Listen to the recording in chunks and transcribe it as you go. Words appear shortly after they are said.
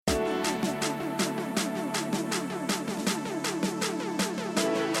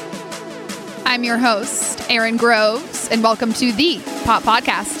I'm your host, Erin Groves, and welcome to the Pop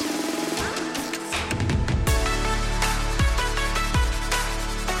Podcast.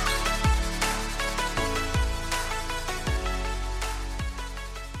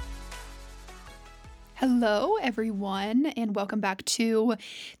 Hello, everyone, and welcome back to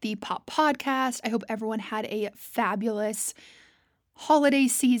the Pop Podcast. I hope everyone had a fabulous holiday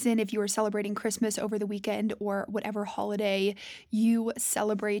season if you were celebrating Christmas over the weekend or whatever holiday you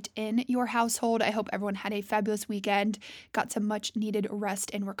celebrate in your household. I hope everyone had a fabulous weekend, got some much needed rest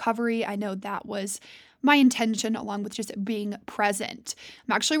and recovery. I know that was my intention, along with just being present.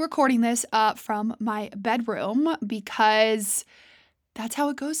 I'm actually recording this from my bedroom because that's how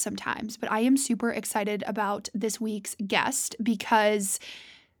it goes sometimes. But I am super excited about this week's guest because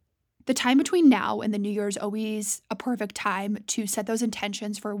the time between now and the New Year is always a perfect time to set those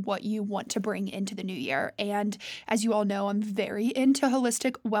intentions for what you want to bring into the new year. And as you all know, I'm very into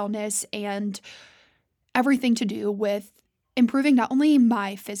holistic wellness and everything to do with improving not only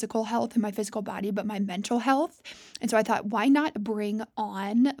my physical health and my physical body, but my mental health. And so I thought, why not bring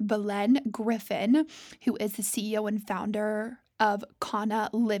on Belen Griffin, who is the CEO and founder of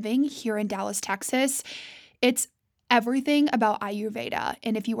Kana Living here in Dallas, Texas. It's everything about Ayurveda.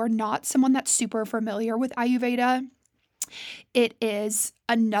 And if you are not someone that's super familiar with Ayurveda, it is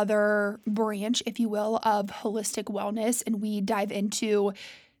another branch, if you will, of holistic wellness. And we dive into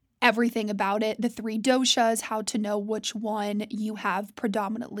everything about it, the 3 doshas, how to know which one you have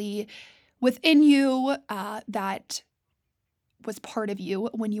predominantly within you that was part of you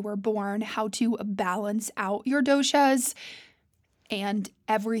when you were born, how to balance out your doshas, and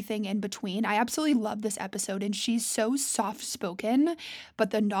everything in between. I absolutely love this episode, and she's so soft-spoken,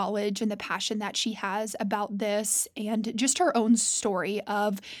 but the knowledge and the passion that she has about this and just her own story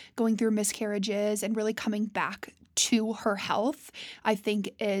of going through miscarriages and really coming back to her health, I think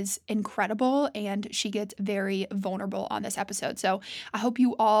is incredible, and she gets very vulnerable on this episode. So I hope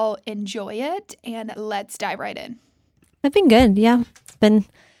you all enjoy it, and let's dive right in. I've been good. Yeah, it's been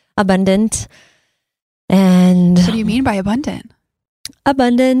abundant. And what do you mean by abundant?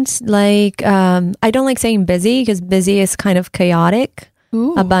 Abundant, like I don't like saying busy because busy is kind of chaotic.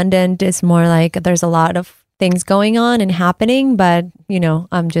 Ooh. Abundant is more like there's a lot of things going on and happening, but you know,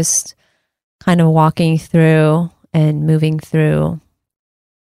 I'm just kind of walking through and moving through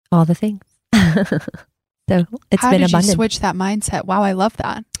all the things. So it's How been did abundant. you switch that mindset? Wow, I love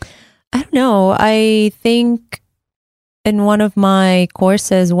that. I don't know. I think in one of my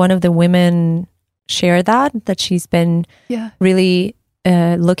courses, one of the women shared that she's been really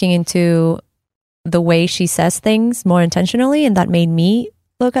looking into the way she says things more intentionally, and that made me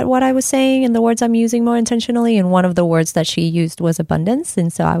look at what I was saying and the words I'm using more intentionally. And one of the words that she used was abundance,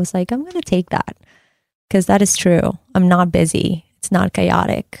 and so I was like, I'm going to take that because that is true. I'm not busy. It's not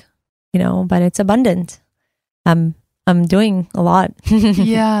chaotic, you know, but it's abundant. I'm doing a lot.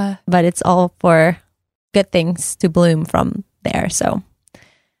 Yeah, but it's all for good things to bloom from there. So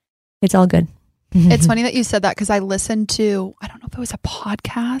it's all good. It's funny that you said that because I listened to, I don't know if it was a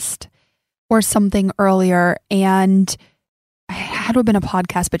podcast or something earlier, and it had to have been a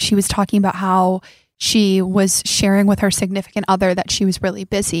podcast, but she was talking about how she was sharing with her significant other that she was really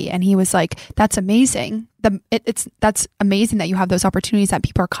busy. And he was like, that's amazing. That's amazing that you have those opportunities, that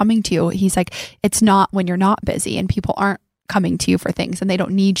people are coming to you. He's like, it's not when you're not busy and people aren't coming to you for things and they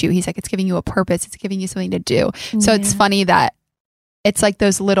don't need you. He's like, it's giving you a purpose. It's giving you something to do. So it's funny that it's like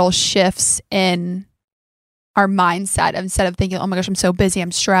those little shifts in our mindset. Instead of thinking, oh my gosh, I'm so busy,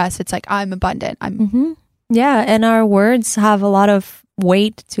 I'm stressed. It's like, I'm abundant. Yeah. And our words have a lot of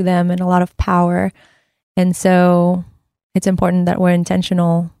weight to them and a lot of power. And so it's important that we're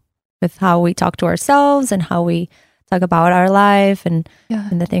intentional with how we talk to ourselves and how we talk about our life and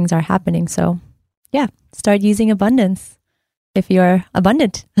the things are happening. So yeah, start using abundance. If you're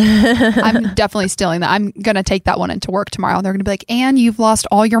abundant. I'm definitely stealing that. I'm going to take that one into work tomorrow. And they're going to be like, Anne, you've lost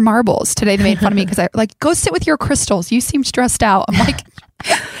all your marbles. Today they made fun of me because I like, go sit with your crystals. You seem stressed out. I'm like,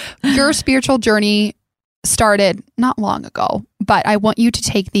 your spiritual journey started not long ago, but I want you to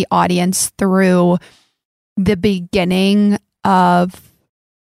take the audience through the beginning of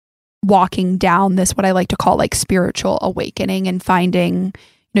walking down this, what I like to call like spiritual awakening and finding, you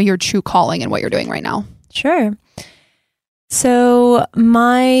know, your true calling and what you're doing right now. Sure. So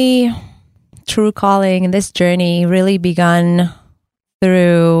my true calling in this journey really began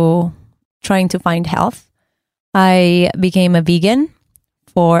through trying to find health. I became a vegan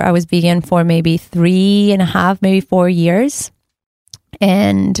I was vegan for maybe 3.5, maybe 4 years.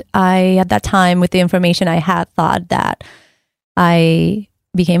 And I, at that time, with the information I had, thought that I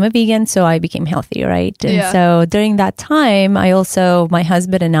became a vegan, so I became healthy, right? And so during that time, my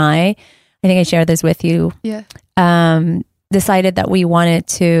husband and I I think I shared this with you. Yeah. Decided that we wanted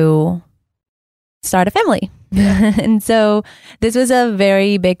to start a family. Yeah. And so this was a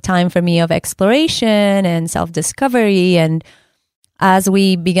very big time for me of exploration and self-discovery. And as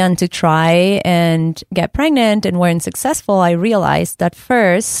we began to try and get pregnant and weren't successful, I realized that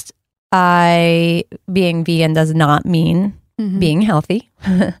first, being vegan does not mean being healthy.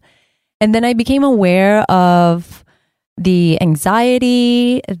 And then I became aware of the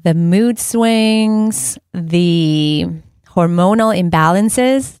anxiety, the mood swings, the hormonal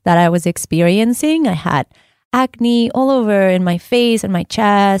imbalances that I was experiencing. I had acne all over in my face and my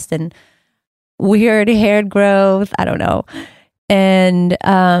chest and weird hair growth. I don't know. And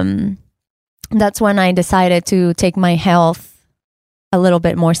that's when I decided to take my health a little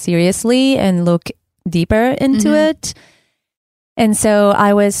bit more seriously and look deeper into it. And so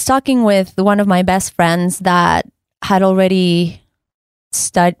I was talking with one of my best friends that had already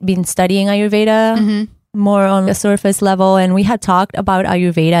been studying Ayurveda more on the surface level. And we had talked about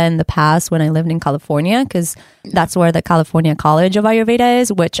Ayurveda in the past when I lived in California, because that's where the California College of Ayurveda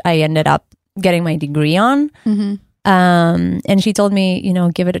is, which I ended up getting my degree on. And she told me,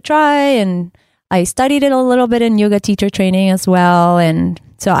 give it a try. And I studied it a little bit in yoga teacher training as well. And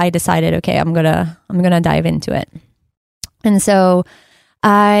so I decided, okay, I'm gonna dive into it. And so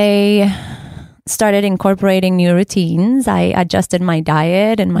I started incorporating new routines. I adjusted my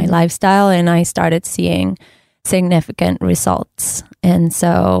diet and my lifestyle, and I started seeing significant results. And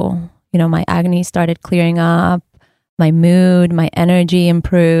so, my acne started clearing up, my mood, my energy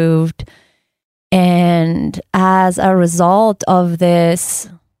improved. And as a result of this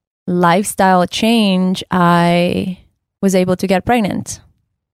lifestyle change, I was able to get pregnant.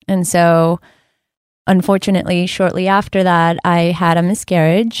 And so, unfortunately, shortly after that, I had a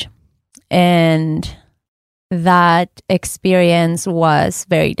miscarriage. And that experience was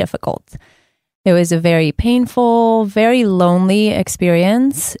very difficult. It was a very painful, very lonely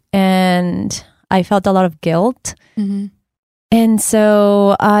experience. And I felt a lot of guilt. And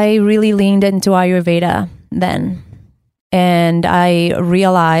so I really leaned into Ayurveda then. And I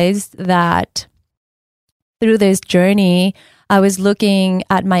realized that through this journey, I was looking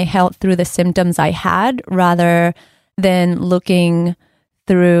at my health through the symptoms I had rather than looking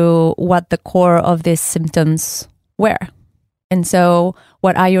through what the core of these symptoms were. And so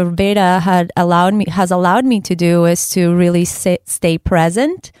what Ayurveda has allowed me to do is to really stay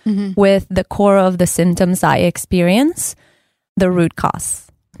present with the core of the symptoms I experience, the root cause.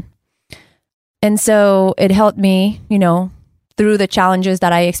 And so it helped me, through the challenges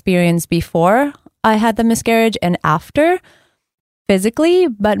that I experienced before I had the miscarriage and after physically,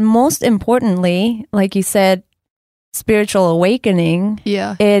 but most importantly, like you said, spiritual awakening.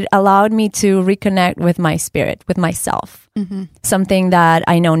 Yeah. It allowed me to reconnect with my spirit, with myself. Something that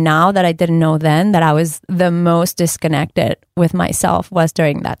I know now that I didn't know then, that I was the most disconnected with myself was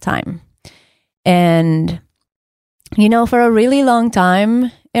during that time. And, for a really long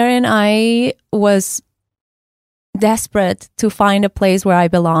time, Erin, I was desperate to find a place where I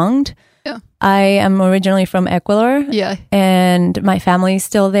belonged. Yeah. I am originally from Ecuador. Yeah. And my family is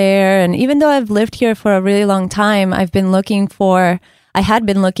still there. And even though I've lived here for a really long time, I had been looking for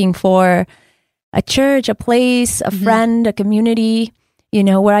a church, a place, a friend, a community,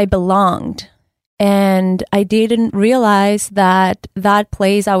 where I belonged. And I didn't realize that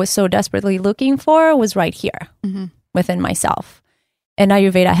place I was so desperately looking for was right here within myself. And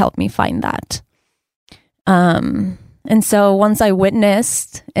Ayurveda helped me find that. And so once I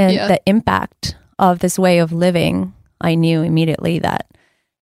witnessed the impact of this way of living, I knew immediately that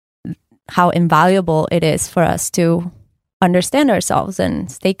how invaluable it is for us to understand ourselves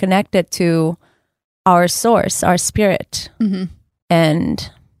and stay connected to our source, our spirit.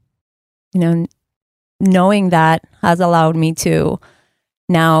 And, knowing that has allowed me to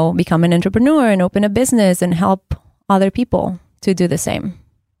now become an entrepreneur and open a business and help other people to do the same.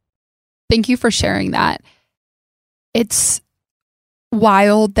 Thank you for sharing that. It's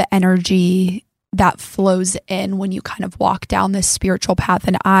wild, the energy that flows in when you kind of walk down this spiritual path.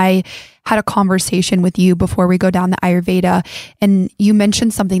 And I had a conversation with you before we go down the Ayurveda, and you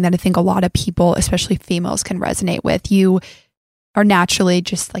mentioned something that I think a lot of people, especially females, can resonate with. You are naturally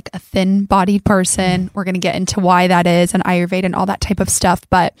just like a thin-bodied person. We're going to get into why that is and Ayurveda and all that type of stuff.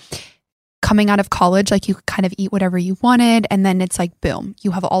 But coming out of college, like you could kind of eat whatever you wanted. And then it's like, boom,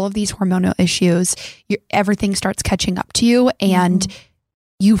 you have all of these hormonal issues. Everything starts catching up to you and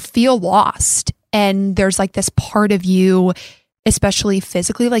you feel lost. And there's like this part of you, especially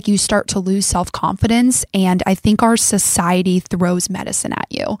physically, like you start to lose self-confidence. And I think our society throws medicine at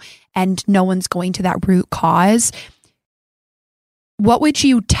you and no one's going to that root cause. what would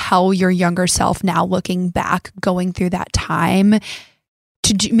you tell your younger self now, looking back, going through that time,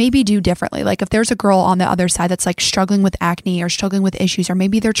 to maybe do differently? Like if there's a girl on the other side that's like struggling with acne or struggling with issues, or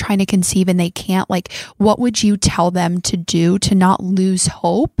maybe they're trying to conceive and they can't, like what would you tell them to do to not lose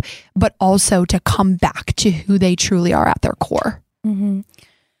hope, but also to come back to who they truly are at their core? Mm-hmm.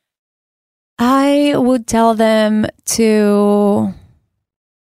 I would tell them to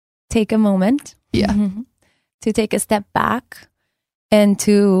take a moment. Yeah. To take a step back and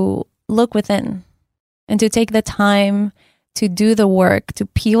to look within and to take the time to do the work, to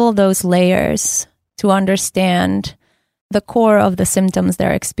peel those layers, to understand the core of the symptoms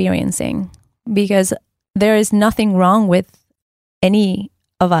they're experiencing. Because there is nothing wrong with any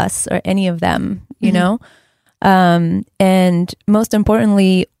of us or any of them, you know? And most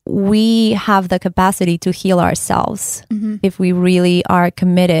importantly, we have the capacity to heal ourselves if we really are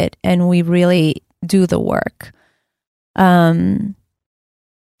committed and we really do the work.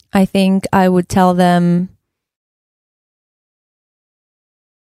 I think I would tell them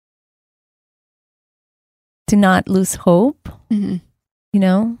to not lose hope, you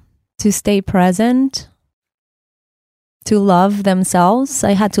know, to stay present, to love themselves.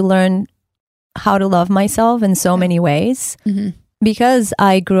 I had to learn how to love myself in so many ways because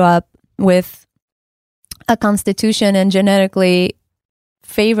I grew up with a constitution and genetically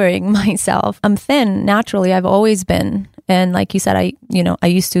favoring myself. I'm thin naturally. I've always been. And like you said, I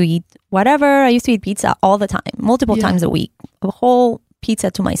used to eat whatever. I used to eat pizza all the time, multiple times a week, a whole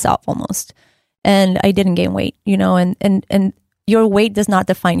pizza to myself almost. And I didn't gain weight, you know, and your weight does not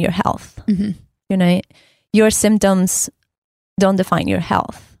define your health. You know, your symptoms don't define your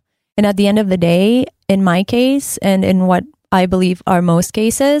health. And at the end of the day, in my case, and in what I believe are most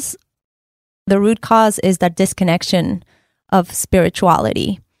cases, the root cause is that disconnection of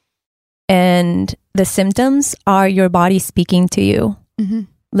spirituality. And the symptoms are your body speaking to you,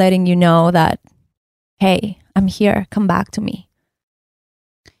 letting you know that, hey, I'm here, come back to me.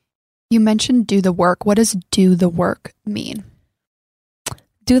 You mentioned do the work. What does do the work mean?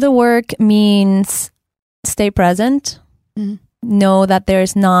 Do the work means stay present. Know that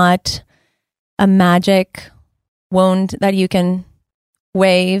there's not a magic wand that you can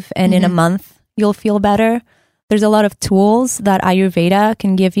wave and in a month you'll feel better. There's a lot of tools that Ayurveda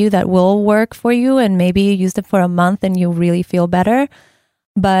can give you that will work for you, and maybe you use them for a month and you really feel better.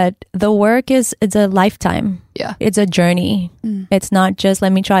 But the work it's a lifetime. Yeah. It's a journey. It's not just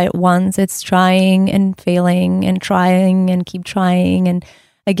let me try it once. It's trying and failing and trying and keep trying. And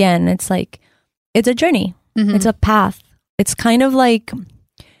again, it's like, it's a journey. It's a path. It's kind of like,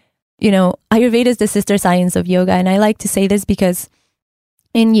 you know, Ayurveda is the sister science of yoga. And I like to say this because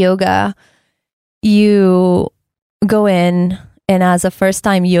in yoga, you go in and as a first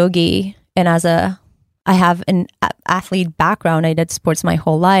time yogi and I have an athlete background. I did sports my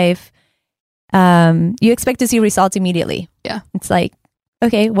whole life. You expect to see results immediately. Yeah. It's like,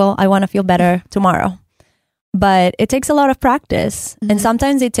 okay, well, I want to feel better tomorrow. But it takes a lot of practice. And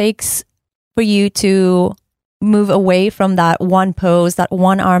sometimes it takes for you to move away from that one pose, that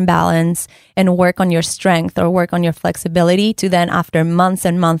one arm balance, and work on your strength or work on your flexibility to then after months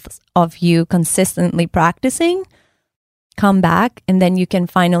and months of you consistently practicing, come back, and then you can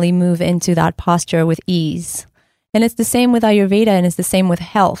finally move into that posture with ease. And it's the same with Ayurveda, and it's the same with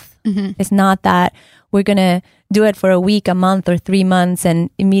health. It's not that we're going to do it for a week, a month, or 3 months,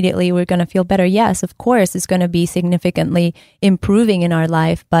 and immediately we're going to feel better. Yes, of course, it's going to be significantly improving in our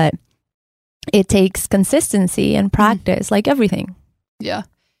life, but it takes consistency and practice, like everything. Yeah.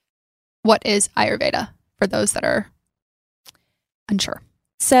 What is Ayurveda for those that are unsure?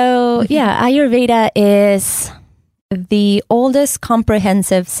 So, Ayurveda is the oldest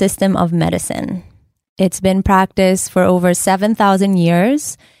comprehensive system of medicine. It's been practiced for over 7,000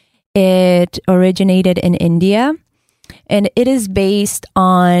 years. It originated in India, and it is based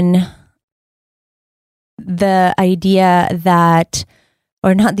on the idea that,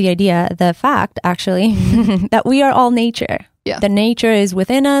 or not the idea, the fact actually, that we are all nature. Yeah. The nature is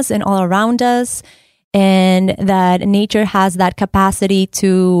within us and all around us, and that nature has that capacity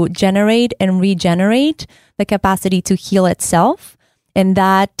to generate and regenerate, the capacity to heal itself. And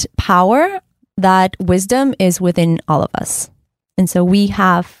that power, that wisdom is within all of us. And so we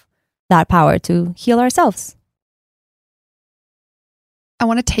have that power to heal ourselves. I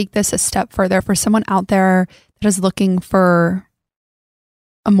want to take this a step further for someone out there that is looking for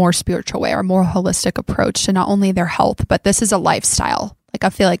a more spiritual way or a more holistic approach to not only their health, but this is a lifestyle. Like I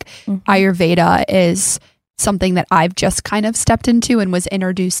feel like Ayurveda is something that I've just kind of stepped into and was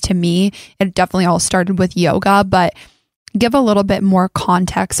introduced to me. It definitely all started with yoga, but give a little bit more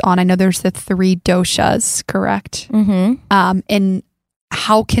context on, I know there's the 3 doshas, correct? And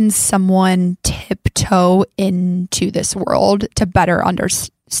how can someone tiptoe into this world to better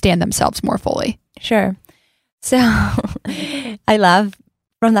understand themselves more fully? Sure. So I love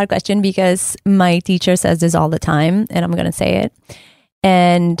from that question because my teacher says this all the time, and I'm going to say it.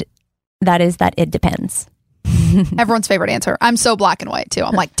 And that is that it depends. Everyone's favorite answer. I'm so black and white too.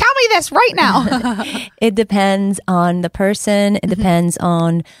 I'm like, tell me this right now. It depends on the person. It depends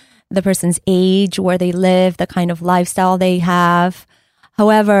on the person's age, where they live, the kind of lifestyle they have.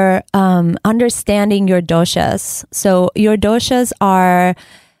 However, understanding your doshas. So your doshas are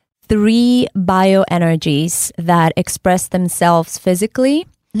 3 bioenergies that express themselves physically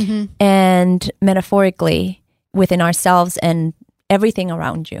and metaphorically within ourselves and everything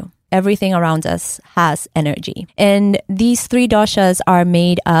around you. Everything around us has energy. And these 3 doshas are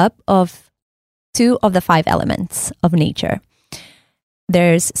made up of 2 of the 5 elements of nature.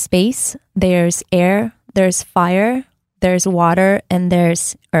 There's space, there's air, there's fire, there's water, and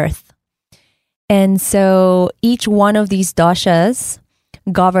there's earth. And so each one of these doshas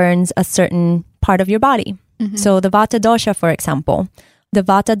governs a certain part of your body. So the Vata dosha, for example, the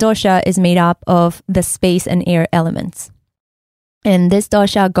Vata dosha is made up of the space and air elements. And this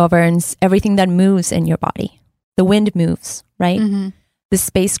dosha governs everything that moves in your body. The wind moves, right? The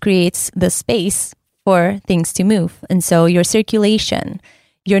space creates the space for things to move. And so your circulation,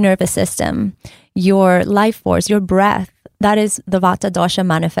 your nervous system, your life force, your breath, that is the Vata dosha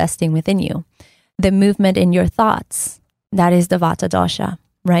manifesting within you. The movement in your thoughts, that is the Vata dosha,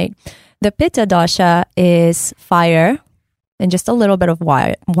 right? The Pitta dosha is fire and just a little bit of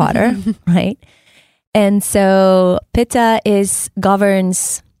water, right? And so Pitta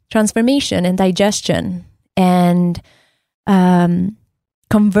governs transformation and digestion and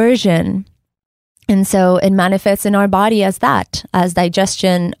conversion. And so it manifests in our body as that, as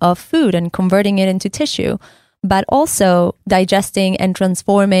digestion of food and converting it into tissue, but also digesting and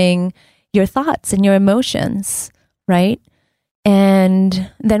transforming your thoughts and your emotions, right?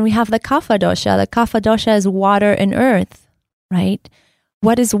 And then we have the Kapha dosha. The Kapha dosha is water and earth, right?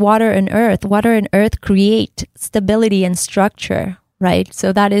 What is water and earth? Water and earth create stability and structure, right?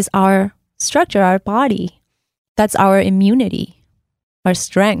 So that is our structure, our body. That's our immunity, our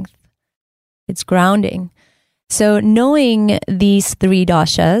strength. It's grounding. So knowing these 3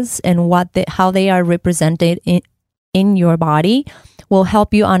 doshas and how they are represented in your body will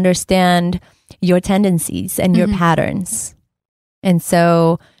help you understand your tendencies and your patterns. And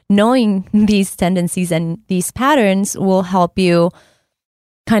so knowing these tendencies and these patterns will help you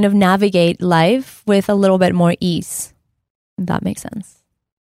kind of navigate life with a little bit more ease. If that makes sense.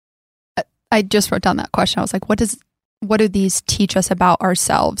 I just wrote down that question. I was like, what do these teach us about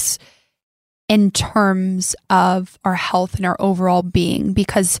ourselves in terms of our health and our overall being?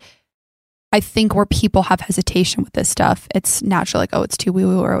 Because I think where people have hesitation with this stuff, it's naturally like, oh, it's too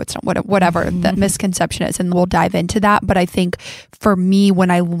woo-woo, or it's not, whatever that misconception is. And we'll dive into that. But I think for me,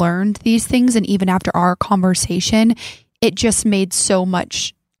 when I learned these things, and even after our conversation, it just made so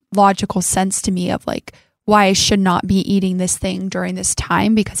much logical sense to me of like why I should not be eating this thing during this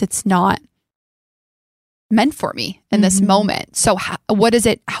time, because it's not meant for me in this moment. So what does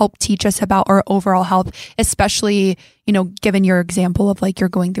it help teach us about our overall health, especially, given your example of like you're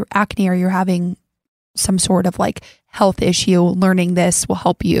going through acne or you're having some sort of like health issue? Learning this will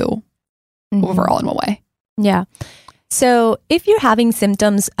help you overall in what way? Yeah. So if you're having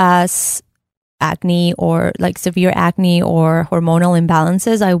symptoms as acne or like severe acne or hormonal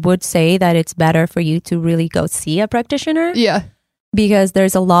imbalances, I would say that it's better for you to really go see a practitioner. Yeah. Because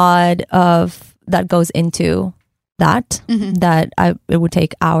there's a lot of that goes into that, it would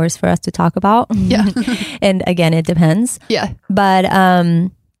take hours for us to talk about. Yeah. And again, it depends. Yeah. But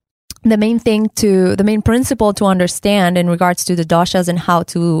the main principle to understand in regards to the doshas and how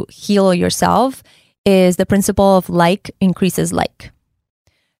to heal yourself is the principle of like increases like.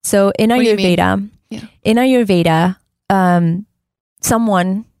 So in Ayurveda,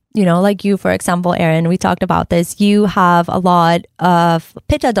 someone, like you, for example, Erin, we talked about this, you have a lot of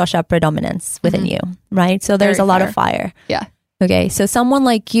Pitta dosha predominance within you, right? So there's a lot of fire. Yeah. Okay. So someone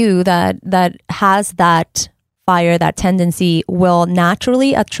like you that has that fire, that tendency, will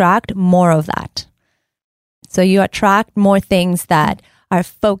naturally attract more of that. So you attract more things that are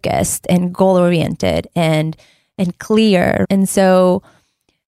focused and goal-oriented and clear. And so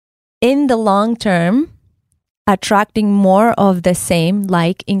in the long term, attracting more of the same,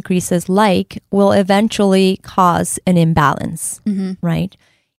 like increases like, will eventually cause an imbalance, right?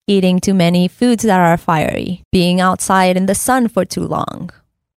 Eating too many foods that are fiery, being outside in the sun for too long.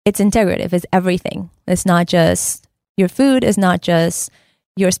 It's integrative, it's everything. It's not just your food, it's not just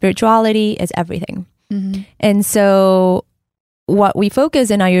your spirituality, it's everything. And so what we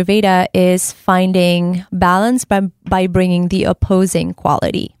focus in Ayurveda is finding balance by bringing the opposing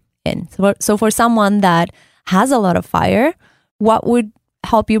quality in. So for someone that has a lot of fire, what would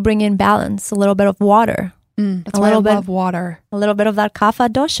help you bring in balance? A little bit of water. That's why I love water. A little bit of that kapha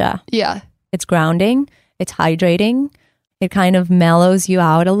dosha. Yeah. It's grounding. It's hydrating. It kind of mellows you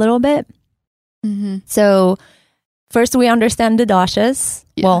out a little bit. Mm-hmm. So first we understand the doshas.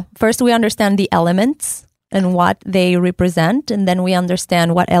 Yeah. Well, first we understand the elements and what they represent. And then we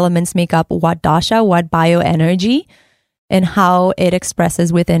understand what elements make up what dosha, what bioenergy, and how it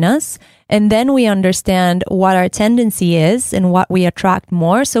expresses within us. And then we understand what our tendency is and what we attract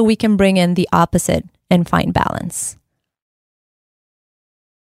more, so we can bring in the opposite and find balance.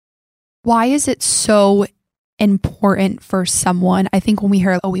 Why is it so important for someone? I think when we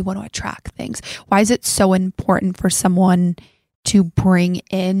hear, we want to attract things, why is it so important for someone to bring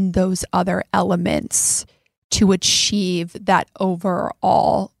in those other elements to achieve that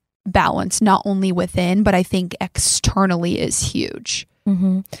overall balance, not only within, but I think externally is huge?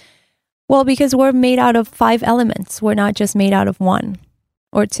 Mm-hmm. Well, because we're made out of 5 elements. We're not just made out of 1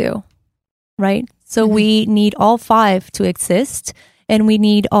 or 2, right? So we need all 5 to exist, and we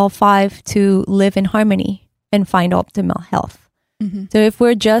need all 5 to live in harmony and find optimal health. Mm-hmm. So if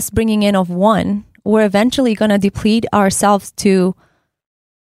we're just bringing in of 1, we're eventually going to deplete ourselves to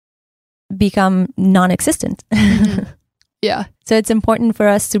become non-existent. Mm-hmm. Yeah. So it's important for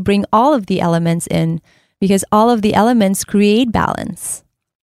us to bring all of the elements in, because all of the elements create balance.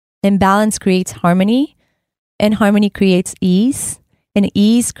 And balance creates harmony, and harmony creates ease, and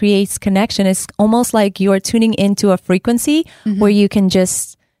ease creates connection. It's almost like you're tuning into a frequency where you can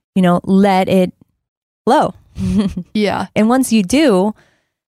just, let it flow. Yeah. And once you do,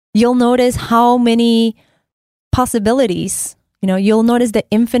 you'll notice how many possibilities, you'll notice the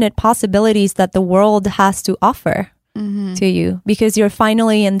infinite possibilities that the world has to offer to you, because you're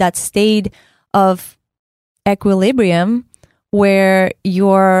finally in that state of equilibrium where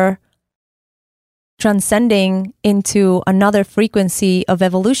you're transcending into another frequency of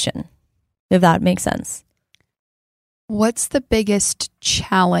evolution, if that makes sense. What's the biggest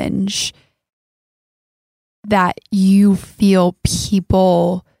challenge that you feel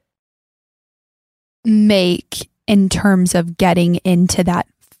people make in terms of getting into that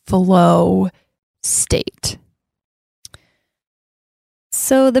flow state?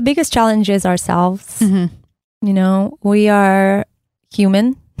 So the biggest challenge is ourselves. We are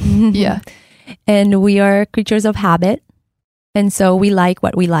human. Yeah. And we are creatures of habit. And so we like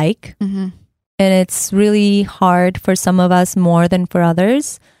what we like. And it's really hard for some of us more than for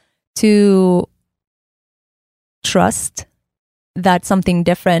others to trust that something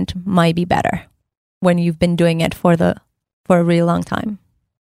different might be better when you've been doing it for a really long time.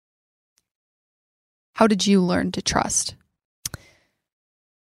 How did you learn to trust?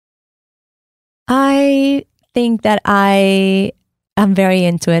 I think that I am very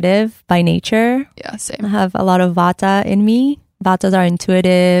intuitive by nature. Yeah, same. I have a lot of vata in me. Vatas are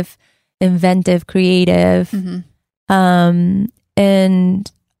intuitive, inventive, creative.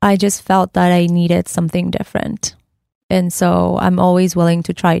 And I just felt that I needed something different. And so I'm always willing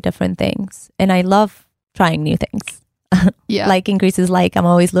to try different things. And I love trying new things. Yeah. Like increases like. I'm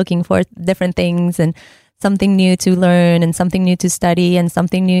always looking for different things and something new to learn and something new to study and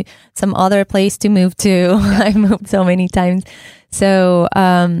something new, some other place to move to. Yeah. I've moved so many times. So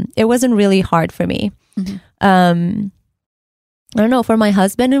it wasn't really hard for me. I don't know, for my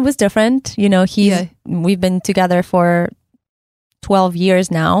husband, it was different. We've been together for 12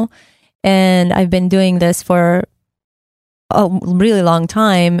 years now, and I've been doing this for a really long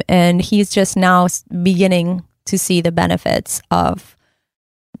time. And he's just now beginning to see the benefits of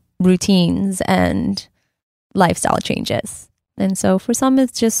routines and lifestyle changes. And so for some,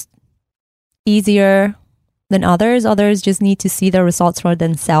 it's just easier than others. Others just need to see the results for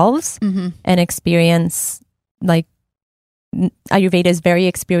themselves and experience, like, Ayurveda is very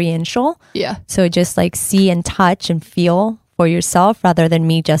experiential. Yeah. So just like see and touch and feel for yourself, rather than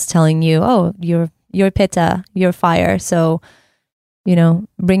me just telling you, oh, you're pitta, you're fire. So,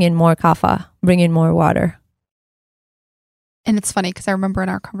 bring in more kapha, bring in more water. And it's funny because I remember in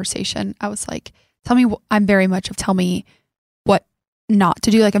our conversation, I was like, tell me what not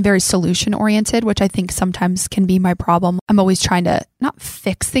to do. Like, I'm very solution oriented, which I think sometimes can be my problem. I'm always trying to not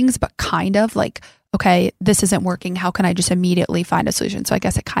fix things, but kind of like, okay, this isn't working. How can I just immediately find a solution? So I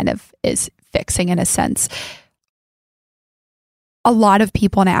guess it kind of is fixing in a sense. A lot of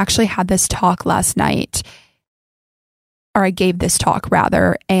people, and I actually had this talk last night, or I gave this talk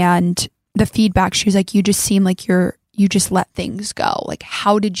rather, and the feedback, she was like, you just seem like you just let things go. Like,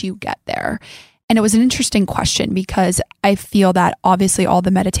 how did you get there? And it was an interesting question because I feel that obviously all the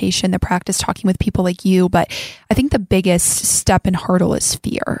meditation, the practice, talking with people like you, but I think the biggest step and hurdle is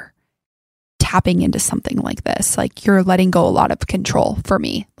fear. Tapping into something like this, like you're letting go a lot of control for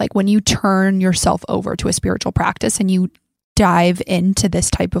me. Like when you turn yourself over to a spiritual practice and you dive into this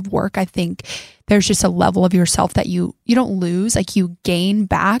type of work, I think there's just a level of yourself that you don't lose, like you gain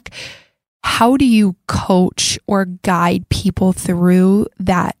back. How do you coach or guide people through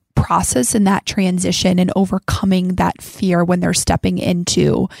that process and that transition and overcoming that fear when they're stepping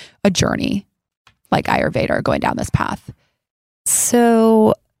into a journey like Ayurveda or going down this path?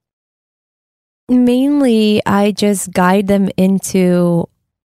 So mainly, I just guide them into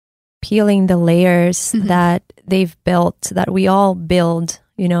peeling the layers that they've built, that we all build,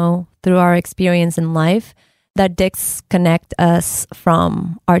 through our experience in life, that disconnect us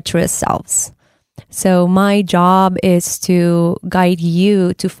from our truest selves. So my job is to guide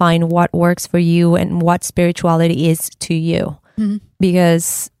you to find what works for you and what spirituality is to you,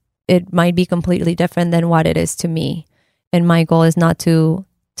 because it might be completely different than what it is to me. And my goal is not to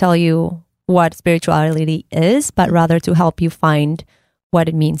tell you what spirituality is, but rather to help you find what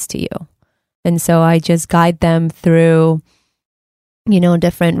it means to you. And so I just guide them through,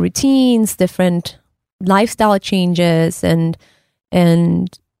 different routines, different lifestyle changes, and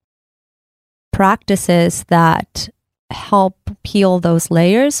practices that help peel those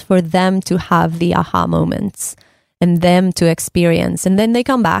layers for them to have the aha moments and them to experience. And then they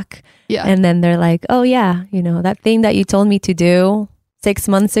come back and then they're like, oh yeah, that thing that you told me to do 6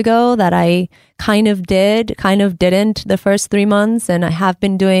 months ago that I kind of did, kind of didn't the first 3 months, and I have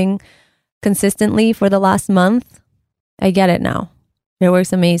been doing consistently for the last month. I get it now. It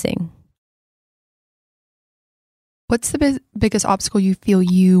works amazing. What's the biggest obstacle you feel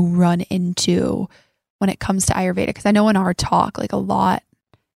you run into when it comes to Ayurveda? Because I know in our talk, like a lot,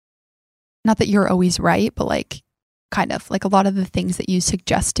 not that you're always right, but like kind of like a lot of the things that you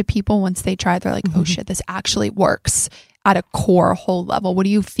suggest to people once they try, they're like, oh shit, this actually works at a core whole level. What do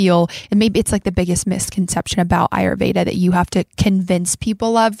you feel? And maybe it's like the biggest misconception about Ayurveda that you have to convince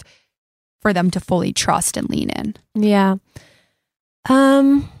people of for them to fully trust and lean in. Yeah.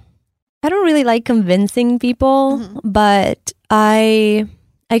 I don't really like convincing people, but I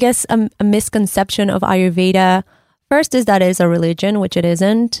guess a misconception of Ayurveda first is that it's a religion, which it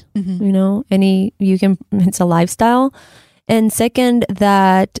isn't. It's a lifestyle. And second,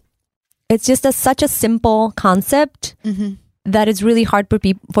 that it's just such a simple concept that it's really hard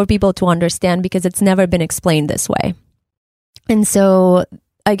for people to understand because it's never been explained this way. And so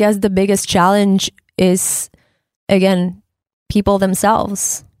I guess the biggest challenge is, again, people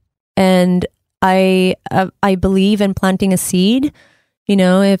themselves. And I believe in planting a seed,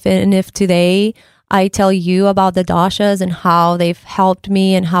 if today I tell you about the doshas and how they've helped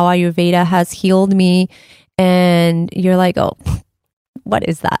me and how Ayurveda has healed me, and you're like, oh, what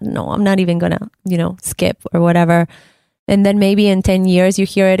is that? No, I'm not even gonna, skip or whatever. And then maybe in 10 years you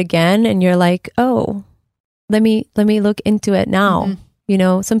hear it again and you're like, oh, let me look into it now.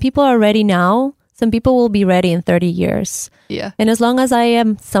 Some people are ready now. Some people will be ready in 30 years. Yeah. And as long as I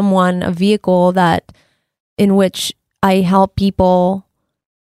am a vehicle in which I help people,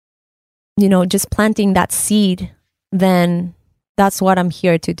 just planting that seed, then that's what I'm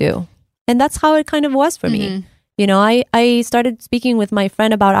here to do. And that's how it kind of was for me. I started speaking with my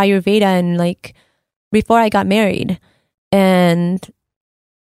friend about Ayurveda and like before I got married. And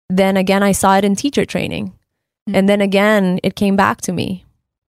then again, I saw it in teacher training. And then again, it came back to me,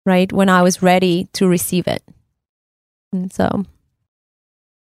 right? When I was ready to receive it. And so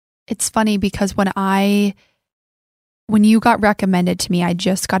it's funny because when you got recommended to me, I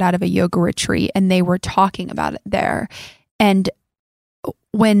just got out of a yoga retreat and they were talking about it there. And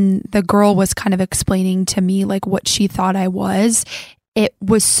when the girl was kind of explaining to me like what she thought I was, it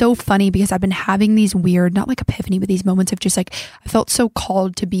was so funny because I've been having these weird, not like epiphany, but these moments of just like, I felt so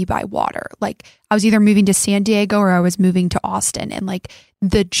called to be by water. Like I was either moving to San Diego or I was moving to Austin. And like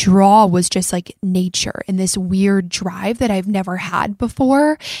the draw was just like nature and this weird drive that I've never had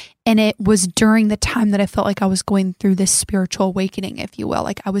before. And it was during the time that I felt like I was going through this spiritual awakening, if you will.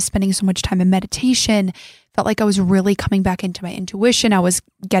 Like I was spending so much time in meditation, felt like I was really coming back into my intuition. I was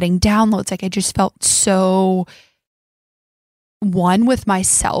getting downloads. Like I just felt so one with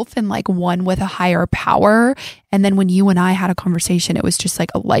myself and like one with a higher power. And then when you and I had a conversation, it was just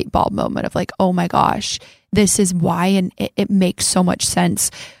like a light bulb moment of like, oh my gosh, this is why. And it makes so much sense.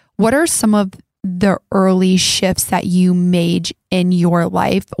 What are some of the early shifts that you made in your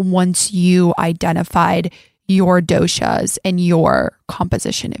life once you identified your doshas and your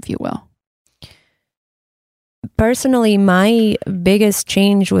composition, if you will? personally, my biggest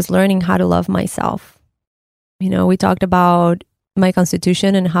change was learning how to love myself. We talked about my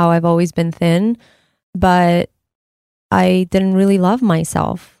constitution and how I've always been thin, but I didn't really love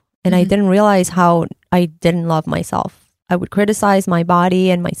myself. And I didn't realize how I didn't love myself. I would criticize my body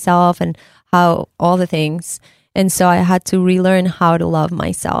and myself and how all the things. And so I had to relearn how to love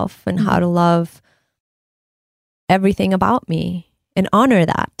myself and how to love everything about me and honor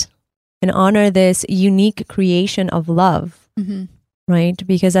that and honor this unique creation of love, right?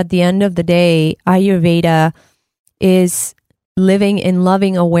 Because at the end of the day, Ayurveda is living in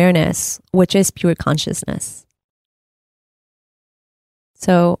loving awareness, which is pure consciousness.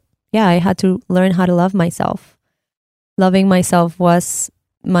 So yeah, I had to learn how to love myself. Loving myself was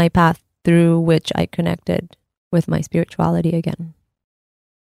my path through which I connected with my spirituality again.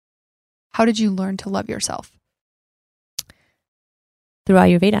 How did you learn to love yourself? Through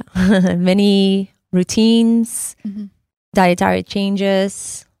Ayurveda. Many routines, dietary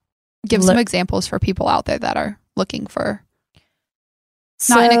changes. Give some examples for people out there that are looking for,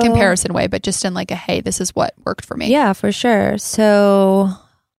 not in a comparison way, but just in like a, hey, this is what worked for me. Yeah, for sure. So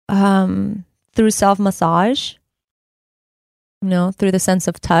through self-massage, through the sense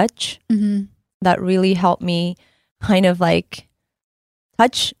of touch, that really helped me kind of like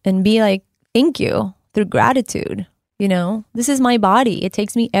touch and be like, thank you, through gratitude. This is my body. It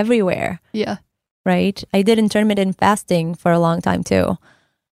takes me everywhere. Yeah. Right? I did intermittent fasting for a long time too.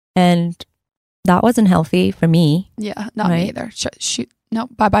 And that wasn't healthy for me. Yeah, not me either. Shoot. No,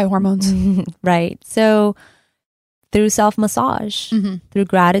 bye-bye hormones. Right. So through self-massage, through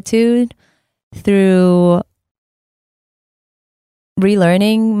gratitude, through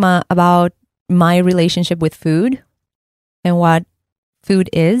relearning about my relationship with food and what food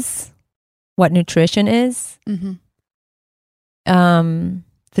is, what nutrition is,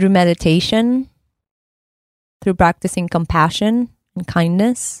 through meditation, through practicing compassion and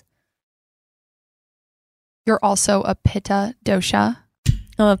kindness. You're also a Pitta dosha.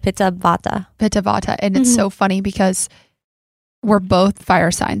 I'm a Pitta Vata. Pitta Vata. And it's so funny because we're both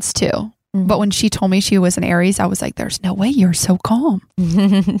fire signs too. But when she told me she was an Aries, I was like, there's no way you're so calm.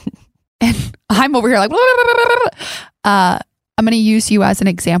 And I'm over here like, I'm going to use you as an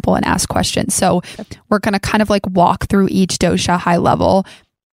example and ask questions. So we're going to kind of like walk through each dosha high level.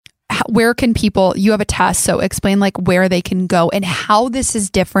 Where can people, you have a test, so explain like where they can go and how this is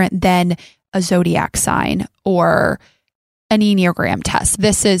different than a zodiac sign or an Enneagram test.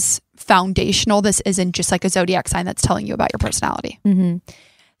 This is foundational. This isn't just like a zodiac sign that's telling you about your personality.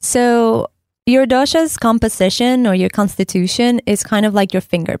 So your dosha's composition or your constitution is kind of like your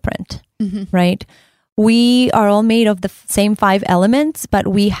fingerprint, right? We are all made of the same 5 elements, but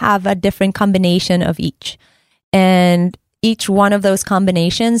we have a different combination of each. And each one of those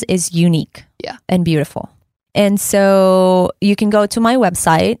combinations is unique and beautiful. And so you can go to my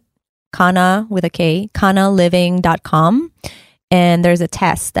website, Kana with a K, kanaliving.com. And there's a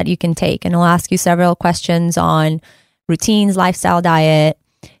test that you can take. And it'll ask you several questions on routines, lifestyle, diet.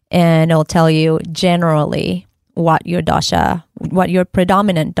 And it'll tell you generally what your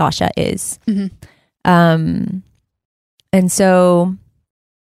predominant dosha is. And so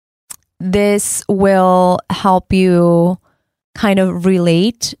this will help you kind of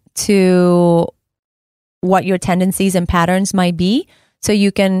relate to what your tendencies and patterns might be, so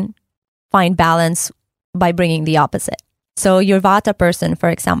you can find balance by bringing the opposite. So your Vata person, for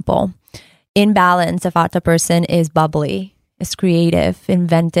example, in balance, a Vata person is bubbly, is creative,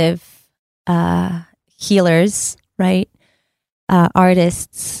 inventive, healers, right?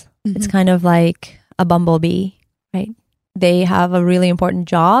 Artists. It's kind of like a bumblebee, right? They have a really important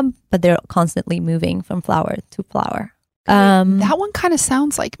job, but they're constantly moving from flower to flower. That one kind of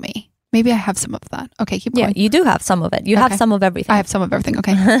sounds like me. Maybe I have some of that. Okay, keep going. Yeah, you do have some of it. You have some of everything. I have some of everything.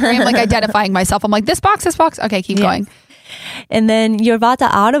 Okay. I'm like identifying myself. I'm like, this box. Okay, keep going. And then your Vata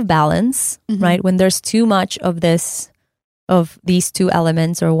out of balance, right? When there's too much of these 2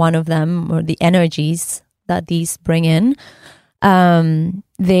 elements or one of them, or the energies that these bring in,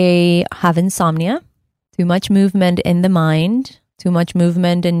 they have insomnia, too much movement in the mind, too much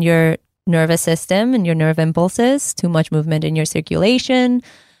movement in your nervous system and your nerve impulses, too much movement in your circulation,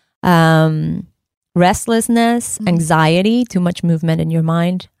 restlessness, anxiety, too much movement in your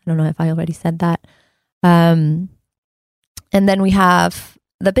mind. I don't know if I already said that. And then we have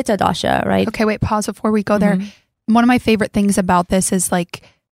the Pitta dosha, right? Okay, wait, pause before we go there. One of my favorite things about this is like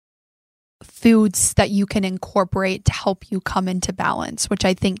foods that you can incorporate to help you come into balance, which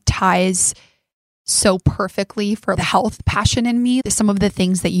I think ties so perfectly for the health passion in me. Some of the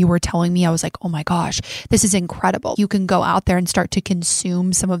things that you were telling me, I was like, oh my gosh, this is incredible. You can go out there and start to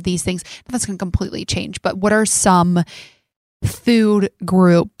consume some of these things. That's going to completely change. But what are some food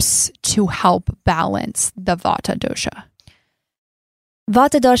groups to help balance the Vata dosha?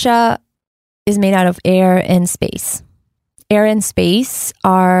 Vata dosha is made out of air and space. Air and space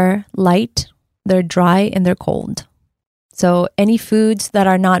are light, they're dry, and they're cold. So any foods that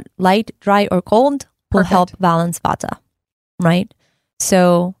are not light, dry, or cold will help balance Vata, right?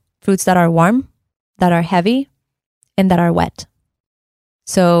 So foods that are warm, that are heavy, and that are wet.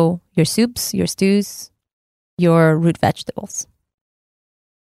 So your soups, your stews, your root vegetables.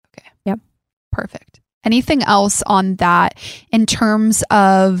 Okay. Yep. Perfect. Anything else on that in terms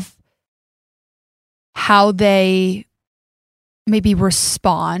of how they maybe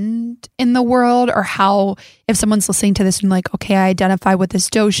respond in the world, or how, if someone's listening to this and like, okay, I identify with this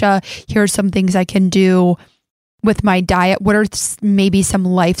dosha, here are some things I can do with my diet. What are maybe some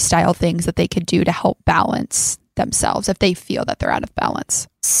lifestyle things that they could do to help balance themselves if they feel that they're out of balance?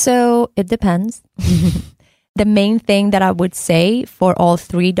 So it depends. The main thing that I would say for all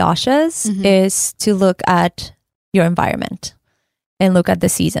three doshas is to look at your environment and look at the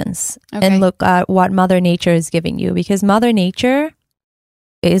seasons and look at what Mother Nature is giving you, because Mother Nature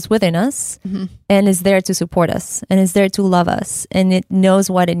is within us and is there to support us and is there to love us, and it knows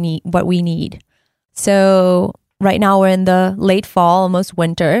what we need. So right now we're in the late fall, almost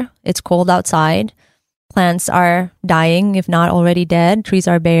winter. It's cold outside. Plants are dying, if not already dead. Trees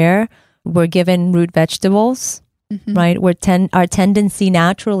are bare. We're given root vegetables, right? Our tendency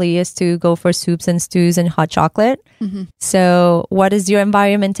naturally is to go for soups and stews and hot chocolate. So what is your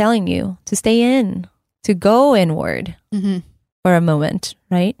environment telling you? To stay in, to go inward for a moment,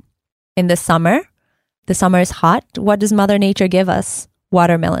 right? In the summer is hot. What does Mother Nature give us?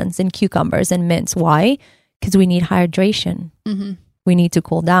 Watermelons and cucumbers and mints. Why? Because we need hydration. We need to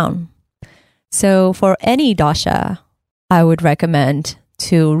cool down. So for any dosha, I would recommend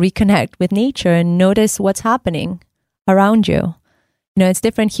to reconnect with nature and notice what's happening around you. You know, it's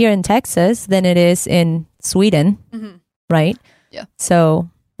different here in Texas than it is in Sweden, right? Yeah. So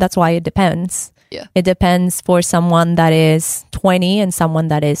that's why it depends. Yeah. It depends for someone that is 20 and someone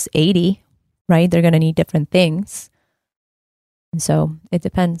that is 80, right? They're going to need different things. And so it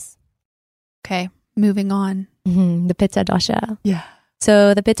depends. Okay. Moving on. The Pitta dosha. Yeah.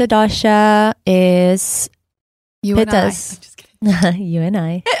 So the Pitta dosha is you Pittas. And I. I'm just kidding. You and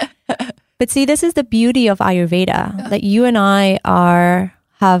I. But see, this is the beauty of Ayurveda, that you and I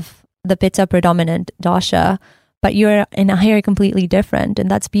have the Pitta predominant dosha, but you and I are completely different, and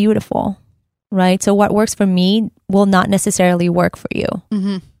that's beautiful, right? So what works for me will not necessarily work for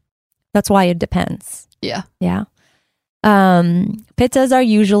you. That's why it depends. Yeah. Yeah. Pittas are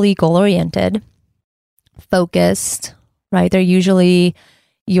usually goal-oriented, focused, right? They're usually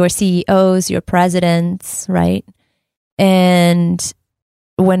your CEOs, your presidents, right? And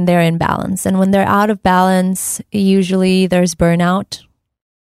when they're in balance, and when they're out of balance, usually there's burnout,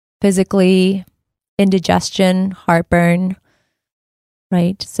 physically, indigestion, heartburn,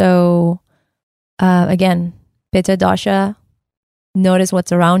 right? So again, Pitta dosha, notice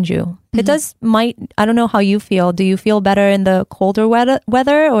what's around you. Pittas might, I don't know how you feel. Do you feel better in the colder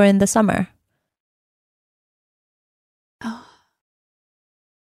weather or in the summer?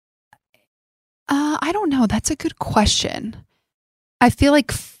 I don't know. That's a good question. I feel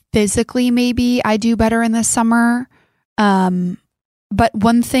like physically maybe I do better in the summer. But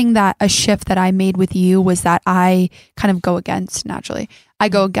one thing a shift that I made with you was that I kind of go against naturally. I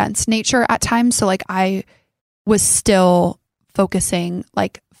go against nature at times. So like I was still focusing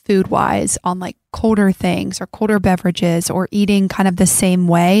like food wise on like colder things or colder beverages or eating kind of the same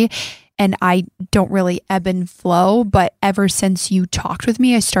way. And I don't really ebb and flow. But ever since you talked with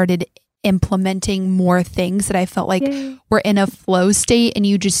me, I started implementing more things that I felt like were in a flow state, and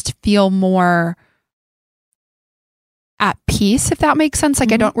you just feel more at peace, if that makes sense.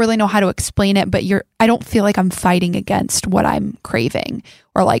 Like I don't really know how to explain it, but I don't feel like I'm fighting against what I'm craving,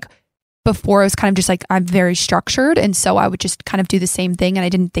 or like before I was kind of just like, I'm very structured. And so I would just kind of do the same thing and I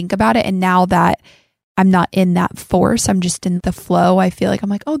didn't think about it. And now that I'm not in that force, I'm just in the flow. I feel like I'm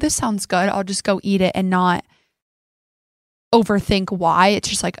like, oh, this sounds good. I'll just go eat it and not overthink why. It's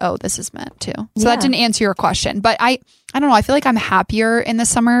just like, oh, this is meant to. So that didn't answer your question, but I don't know. I feel like I'm happier in the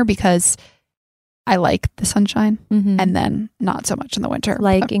summer because I like the sunshine, and then not so much in the winter.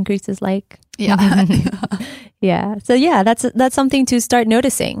 Increases Yeah. Yeah. So yeah, that's something to start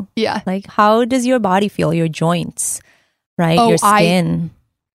noticing. Yeah. Like, how does your body feel? Your joints, right? Your skin.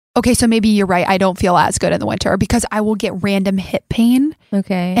 Okay, so maybe you're right. I don't feel as good in the winter because I will get random hip pain.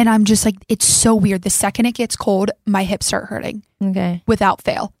 Okay. And I'm just like, it's so weird. The second it gets cold, my hips start hurting. Okay. Without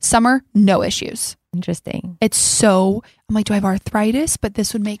fail. Summer, no issues. Interesting. It's so, I'm like, do I have arthritis? But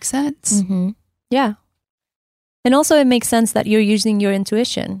this would make sense. Mm-hmm. Yeah. And also it makes sense that you're using your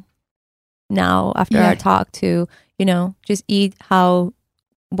intuition now after our talk to, just eat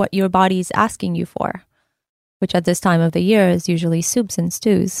what your body is asking you for, which at this time of the year is usually soups and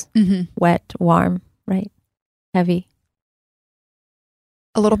stews. Mm-hmm. Wet, warm, right? Heavy.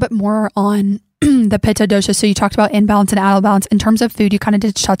 A little bit more on the pitta dosha. So you talked about imbalance and out of balance. In terms of food, you kind of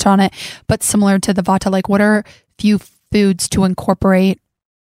did touch on it, but similar to the vata, like what are few foods to incorporate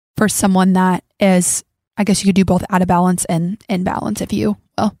for someone that is, I guess you could do both out of balance and in balance if you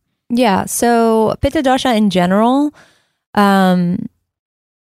will. Yeah. So pitta dosha in general,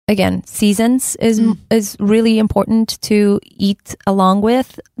 again, seasons is really important to eat along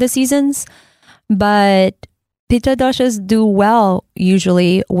with the seasons, but pitta doshas do well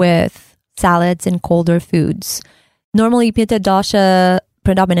usually with salads and colder foods. Normally, pitta dosha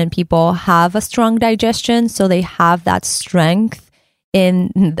predominant people have a strong digestion, so they have that strength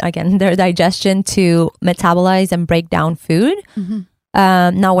in, again, their digestion to metabolize and break down food. Mm-hmm.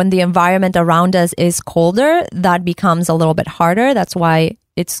 Now, when the environment around us is colder, that becomes a little bit harder. That's why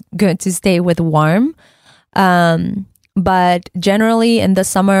it's good to stay with warm. But generally in the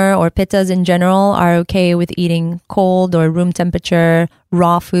summer, or pittas in general are okay with eating cold or room temperature,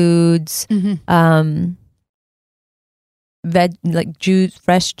 raw foods, like juice,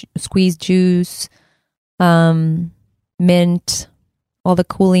 fresh squeezed juice, mint, all the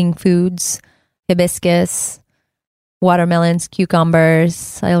cooling foods, hibiscus, watermelons,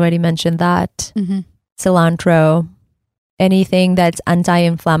 cucumbers. I already mentioned that. Cilantro, anything that's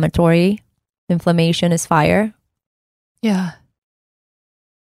anti-inflammatory. Inflammation is fire. Yeah.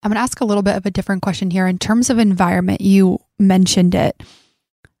 I'm going to ask a little bit of a different question here. In terms of environment, you mentioned it.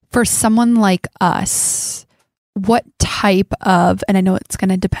 For someone like us, what type of, and I know it's going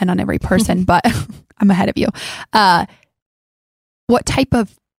to depend on every person, but I'm ahead of you. What type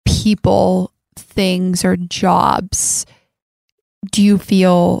of people, things, or jobs do you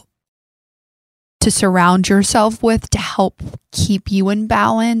feel to surround yourself with to help keep you in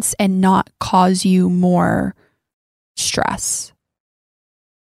balance and not cause you more stress?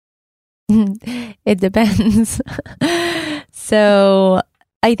 It depends. So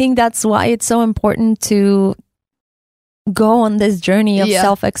I think that's why it's so important to go on this journey of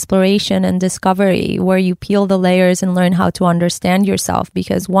self-exploration and discovery, where you peel the layers and learn how to understand yourself.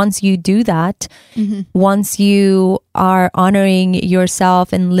 Because once you do that, once you are honoring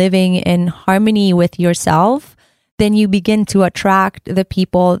yourself and living in harmony with yourself, then you begin to attract the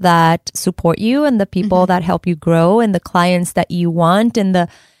people that support you and the people that help you grow and the clients that you want and the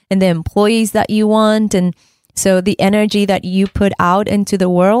employees that you want. And so the energy that you put out into the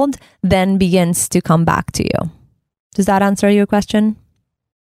world then begins to come back to you. Does that answer your question?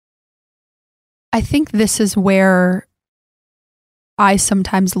 I think this is where I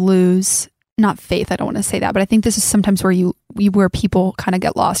sometimes lose, not faith, I don't want to say that, but I think this is sometimes where people kind of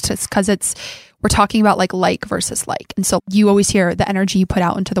get lost. It's because we're talking about like versus like. And so you always hear the energy you put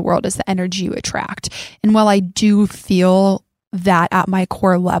out into the world is the energy you attract. And while I do feel that at my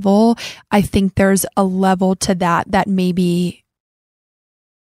core level, I think there's a level to that maybe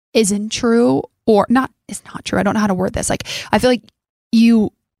isn't true, or not is not true. I don't know how to word this. Like, I feel like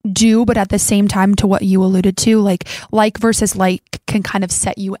you do, but at the same time, to what you alluded to, like versus like can kind of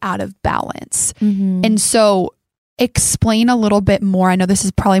set you out of balance. And so explain a little bit more. I know this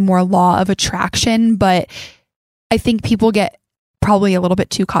is probably more law of attraction, but I think people get probably a little bit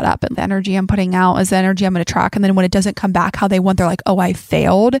too caught up in the energy I'm putting out as the energy I'm going to attract. And then when it doesn't come back how they want, they're like, oh, I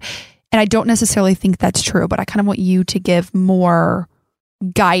failed. And I don't necessarily think that's true, but I kind of want you to give more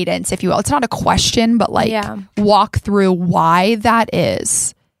guidance, if you will. It's not a question, but walk through why that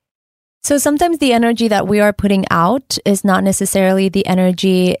is. So sometimes the energy that we are putting out is not necessarily the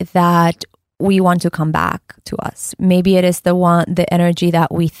energy that we want to come back to us. Maybe it is the energy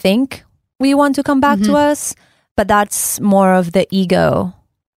that we think we want to come back to us, but that's more of the ego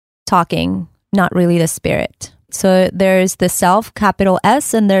talking, not really the spirit. So there's the self, capital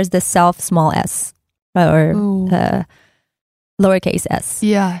S, and there's the self, small s, or lowercase s.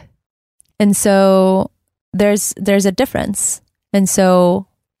 Yeah. And so there's a difference. And so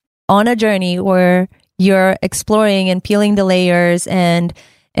on a journey where you're exploring and peeling the layers and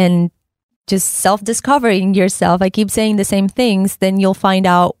just self-discovering yourself, I keep saying the same things, then you'll find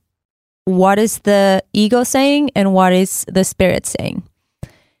out what is the ego saying and what is the spirit saying.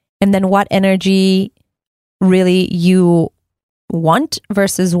 And then what energy really you want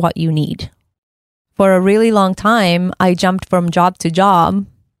versus what you need. For a really long time, I jumped from job to job,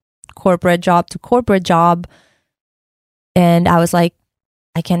 corporate job to corporate job. And I was like,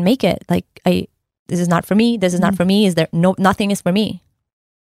 I can't make it. Like, this is not for me. This is not for me. Nothing is for me.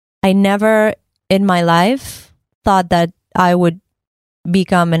 I never in my life thought that I would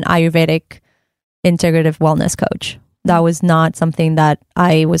become an Ayurvedic integrative wellness coach. That was not something that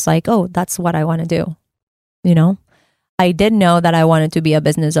I was like, oh, that's what I want to do. You know, I did know that I wanted to be a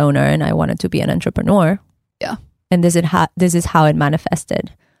business owner and I wanted to be an entrepreneur. Yeah. And this is how it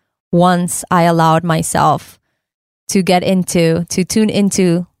manifested. Once I allowed myself to tune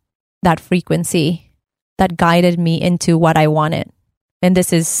into that frequency that guided me into what I wanted. And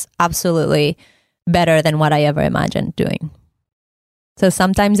this is absolutely better than what I ever imagined doing. So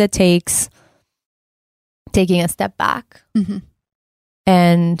sometimes it takes taking a step back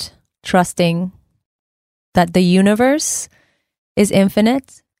and trusting that the universe is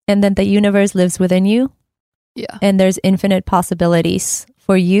infinite and that the universe lives within you. Yeah. And there's infinite possibilities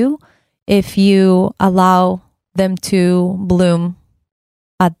for you if you allow them to bloom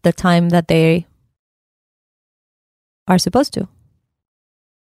at the time that they are supposed to.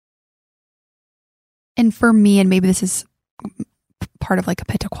 And for me, and maybe this is part of like a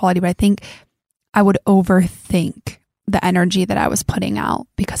pitta quality, but I think I would overthink the energy that I was putting out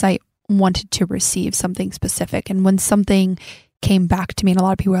because I wanted to receive something specific. And when something came back to me, and a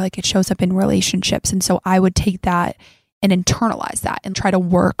lot of people are like, it shows up in relationships. And so I would take that and internalize that and try to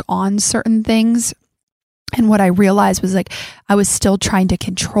work on certain things. And what I realized was like, I was still trying to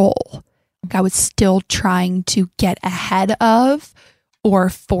control. Like I was still trying to get ahead of or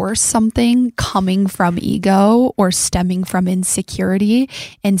force something coming from ego or stemming from insecurity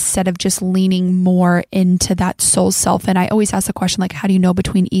instead of just leaning more into that soul self. And I always ask the question, like, how do you know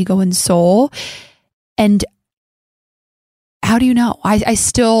between ego and soul? And how do you know? I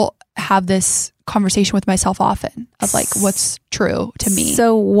still have this conversation with myself often of like, what's true to me?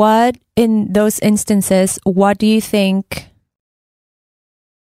 So what, in those instances, what do you think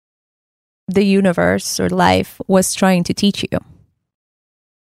the universe or life was trying to teach you?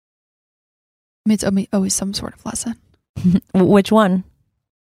 I mean, it's always some sort of lesson. Which one?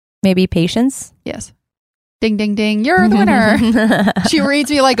 Maybe patience? Yes. Ding, ding, ding. You're the winner. She reads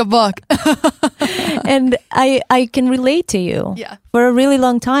me like a book. And I can relate to you. Yeah. For a really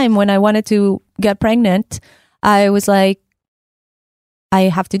long time when I wanted to get pregnant, I was like, I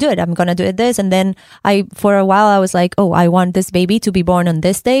have to do it. I'm going to do it this. And then for a while, I was like, oh, I want this baby to be born on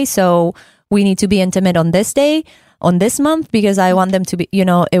this day. So we need to be intimate on this day, on this month, because I want them to be,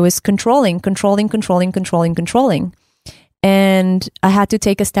 it was controlling. And I had to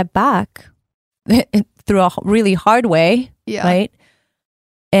take a step back through a really hard way. Yeah. Right.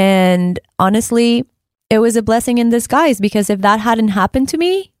 And honestly, it was a blessing in disguise, because if that hadn't happened to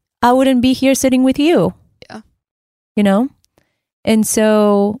me, I wouldn't be here sitting with you. Yeah. And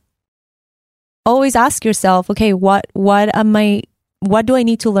so always ask yourself, okay, what do I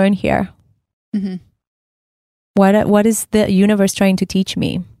need to learn here? Mm-hmm. What is the universe trying to teach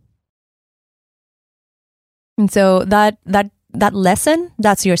me? And so that lesson,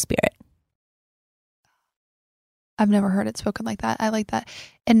 that's your spirit. I've never heard it spoken like that. I like that.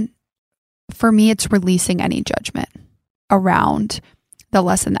 And for me, it's releasing any judgment around the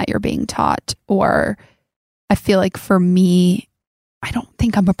lesson that you're being taught. Or I feel like for me, I don't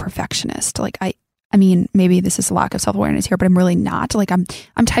think I'm a perfectionist. Like I mean, maybe this is a lack of self-awareness here, but I'm really not. Like I'm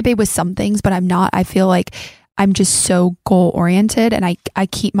type A with some things, but I'm not. I feel like I'm just so goal-oriented, and I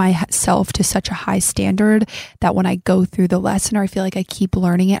keep myself to such a high standard that when I go through the lesson or I feel like I keep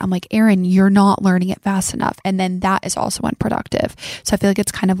learning it, I'm like, Erin, you're not learning it fast enough. And then that is also unproductive. So I feel like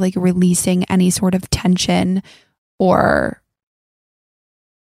it's kind of like releasing any sort of tension or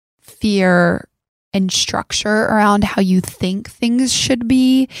fear and structure around how you think things should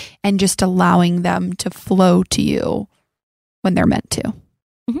be, and just allowing them to flow to you when they're meant to.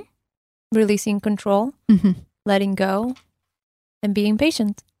 Mm-hmm. Releasing control, letting go, and being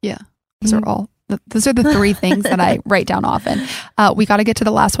patient. Yeah. Those are the three things that I write down often. We got to get to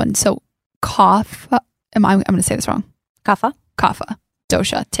the last one. So kapha, I'm going to say this wrong. Kapha.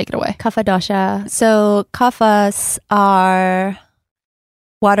 Dosha, take it away. Kapha dosha. So kaphas are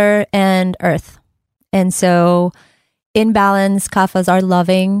water and earth. And so in balance, kaphas are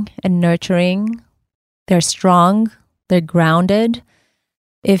loving and nurturing. They're strong. They're grounded.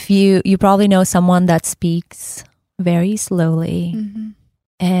 If you probably know someone that speaks very slowly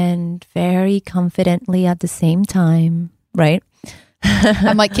and very confidently at the same time, right?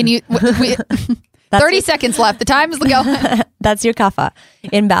 I'm like, can you, 30 seconds left. The time is go. That's your kapha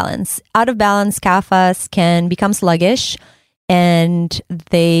in balance. Out of balance, kaphas can become sluggish and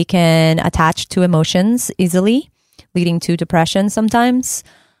they can attach to emotions easily, leading to depression sometimes.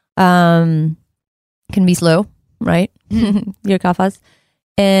 Can be slow, right? Your kaphas.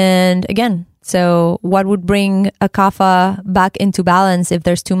 And again, so what would bring a kapha back into balance if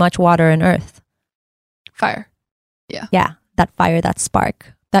there's too much water and earth? Fire. Yeah. Yeah, that fire, that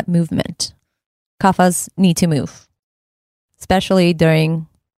spark, that movement. Kaphas need to move, especially during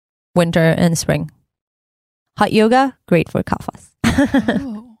winter and spring. Hot yoga, great for kaphas.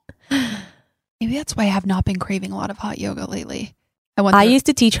 Oh. Maybe that's why I have not been craving a lot of hot yoga lately. I used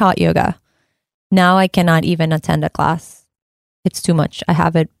to teach hot yoga. Now I cannot even attend a class. It's too much. I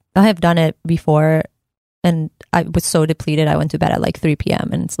have done it before, and I was so depleted. I went to bed at like 3 p.m.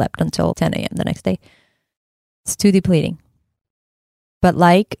 and slept until 10 a.m. the next day. It's too depleting. But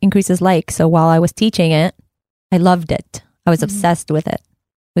like increases like. So while I was teaching it, I loved it. I was obsessed with it.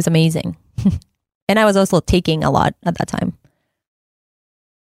 It was amazing. And I was also taking a lot at that time.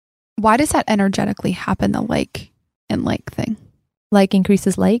 Why does that energetically happen, the like and like thing? Like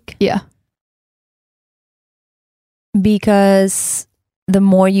increases like? Yeah. Because the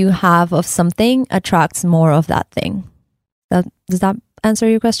more you have of something attracts more of that thing. Does that answer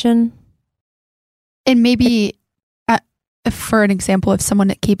your question? And maybe for an example of someone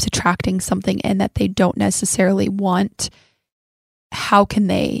that keeps attracting something in that they don't necessarily want, how can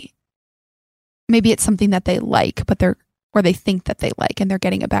they, maybe it's something that they like, but or they think that they like and they're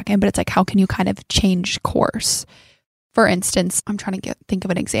getting it back in, but it's like, how can you kind of change course? For instance, I'm trying to think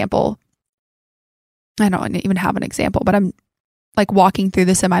of an example. I don't even have an example, but I'm like walking through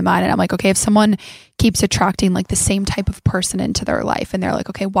this in my mind and I'm like, okay, if someone keeps attracting like the same type of person into their life and they're like,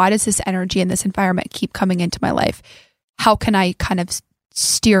 okay, why does this energy and this environment keep coming into my life? How can I kind of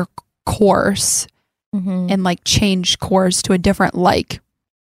steer course and like change course to a different like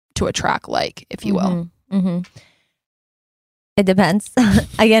to attract like, if you will? It depends.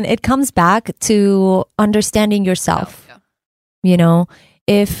 Again, it comes back to understanding yourself. Oh, yeah. You know,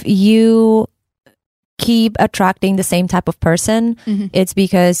 if you keep attracting the same type of person, it's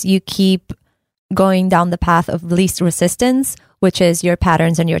because you keep going down the path of least resistance, which is your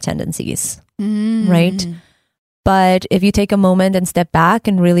patterns and your tendencies, right? But if you take a moment and step back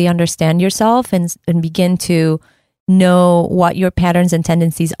and really understand yourself and begin to know what your patterns and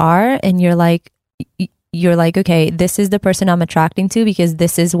tendencies are, and you're like, okay, this is the person I'm attracting to because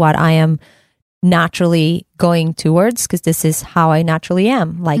this is what I am naturally going towards, because this is how I naturally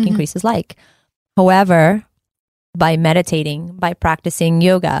am. Like increases like. However, by meditating, by practicing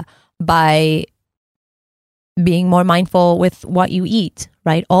yoga, by being more mindful with what you eat,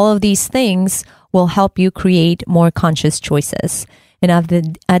 right? All of these things will help you create more conscious choices. And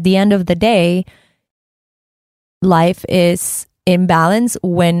at the end of the day, life is in balance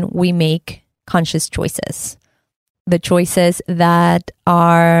when we make conscious choices. The choices that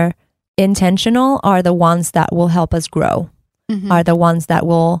are intentional are the ones that will help us grow, are the ones that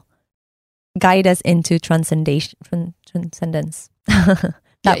will guide us into transcendence. Transcendence,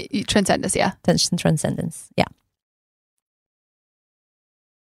 yeah. Transcendence, yeah.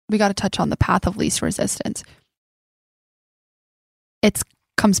 We got to touch on the path of least resistance. It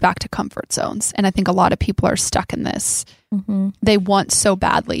comes back to comfort zones. And I think a lot of people are stuck in this. They want so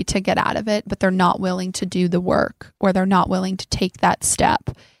badly to get out of it, but they're not willing to do the work, or they're not willing to take that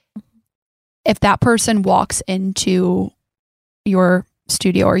step. If that person walks into your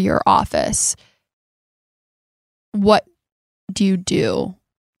studio or your office, what do you do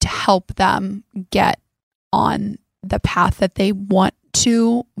to help them get on the path that they want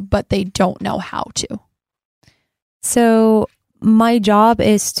to, but they don't know how to? So my job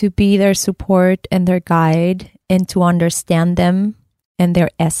is to be their support and their guide, and to understand them and their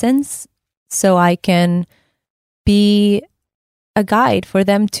essence, so I can be a guide for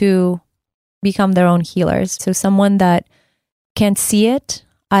them to become their own healers. So someone that can't see it,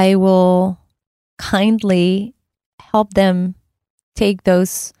 I will kindly help them take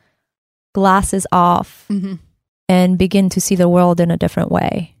those glasses off and begin to see the world in a different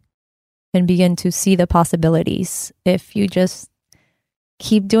way, and begin to see the possibilities. If you just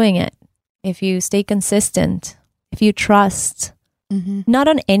keep doing it, if you stay consistent, if you trust, not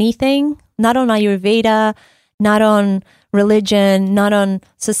on anything, not on Ayurveda, not on religion, not on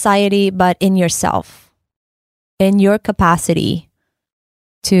society, but in yourself, in your capacity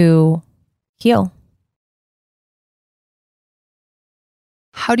to heal.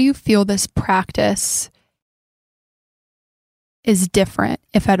 How do you feel this practice is different,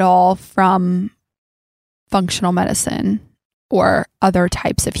 if at all, from functional medicine or other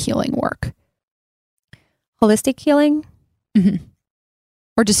types of healing work? Holistic healing?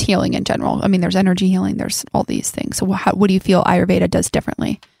 Or or just healing in general? I mean, there's energy healing, there's all these things. So what do you feel Ayurveda does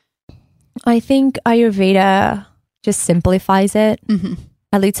differently? I think Ayurveda just simplifies it.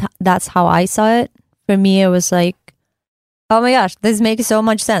 At least that's how I saw it. For me, it was like, oh my gosh, this makes so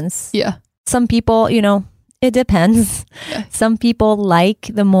much sense. Yeah. Some people, it depends. Yeah. Some people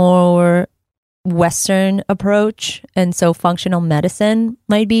like the more Western approach. And so functional medicine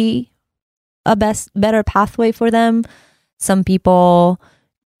might be a better pathway for them. Some people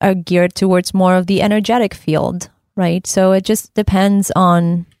are geared towards more of the energetic field, right? So it just depends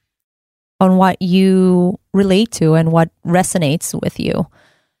on what you relate to and what resonates with you.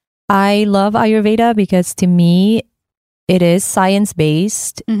 I love Ayurveda because to me, it is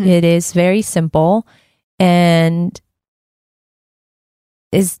science-based. It is very simple and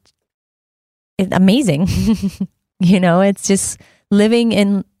is amazing. It's just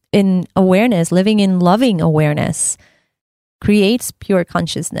living in awareness, living in loving awareness, creates pure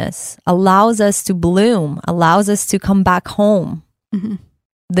consciousness, allows us to bloom, allows us to come back home.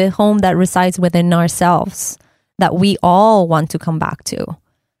 The home that resides within ourselves, that we all want to come back to.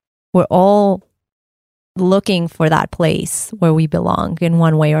 We're all looking for that place where we belong in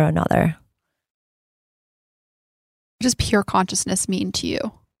one way or another. What does pure consciousness mean to you?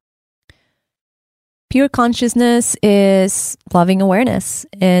 Pure consciousness is loving awareness,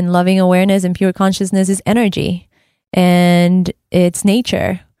 and loving awareness and pure consciousness is energy, and it's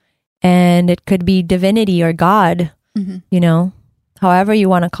nature, and it could be divinity or God, however you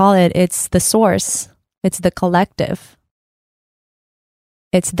want to call it. It's the source. It's the collective.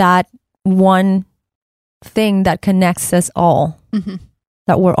 It's that one thing that connects us all,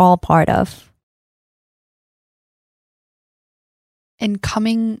 that we're all part of. And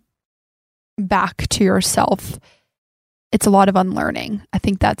coming back to yourself, it's a lot of unlearning. I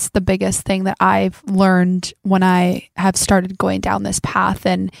think that's the biggest thing that I've learned when I have started going down this path.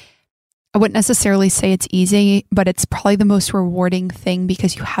 And I wouldn't necessarily say it's easy, but it's probably the most rewarding thing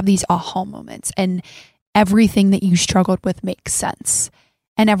because you have these aha moments and everything that you struggled with makes sense.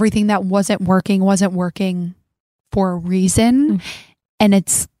 And everything that wasn't working for a reason. And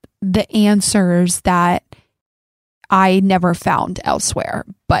it's the answers that I never found elsewhere,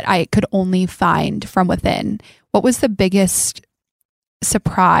 but I could only find from within. What was the biggest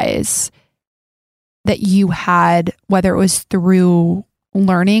surprise that you had, whether it was through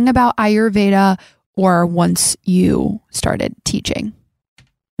learning about Ayurveda or once you started teaching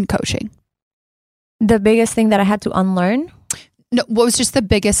and coaching? The biggest thing that I had to unlearn? No, what was just the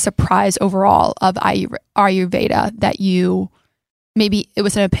biggest surprise overall of Ayurveda that you, maybe it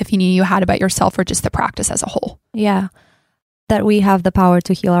was an epiphany you had about yourself or just the practice as a whole? Yeah, that we have the power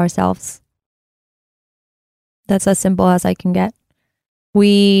to heal ourselves. That's as simple as I can get.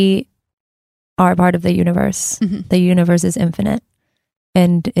 We are part of the universe. The universe is infinite,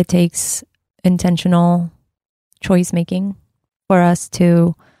 and it takes intentional choice making for us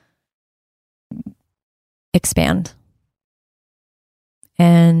to expand.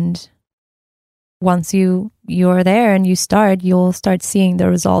 And once you're there and you'll start seeing the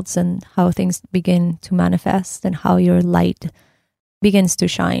results and how things begin to manifest and how your light begins to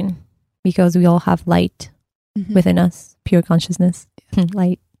shine, because we all have light within us, pure consciousness,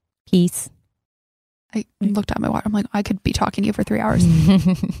 light, peace. I looked at my watch. I'm like, I could be talking to you for 3 hours.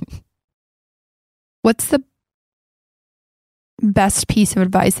 What's the best piece of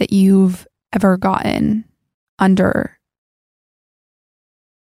advice that you've ever gotten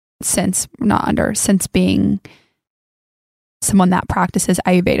since being someone that practices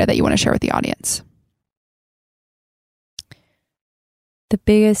Ayurveda that you want to share with the audience? The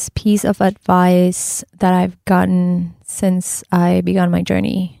biggest piece of advice that I've gotten since I began my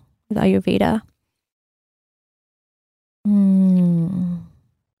journey with Ayurveda.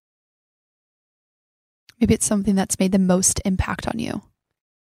 Maybe it's something that's made the most impact on you.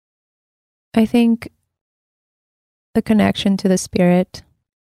 I think the connection to the spirit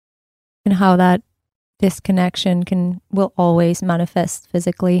and how that disconnection will always manifest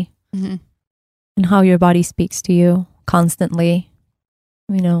physically, and how your body speaks to you constantly.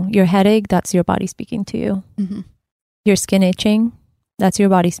 Your headache, that's your body speaking to you. Your skin itching, that's your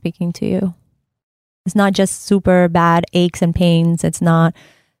body speaking to you. It's not just super bad aches and pains. It's not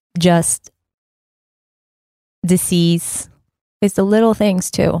just disease. It's the little things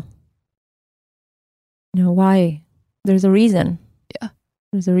too. Why? There's a reason. Yeah.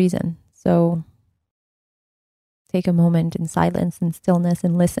 There's a reason. So take a moment in silence and stillness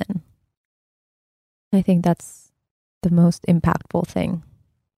and listen. I think that's the most impactful thing.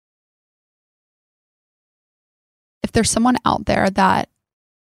 If there's someone out there that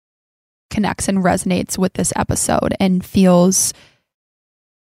connects and resonates with this episode and feels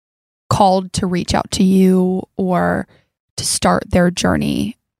called to reach out to you or to start their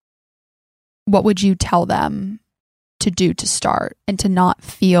journey, what would you tell them to do to start and to not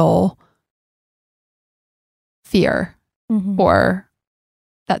feel fear or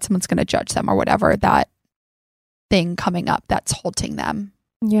that someone's going to judge them or whatever, that thing coming up that's halting them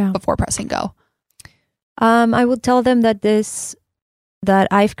before pressing go? I would tell them that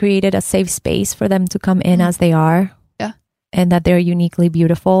I've created a safe space for them to come in as they are. Yeah. And that they're uniquely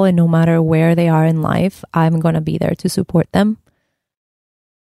beautiful, and no matter where they are in life, I'm going to be there to support them.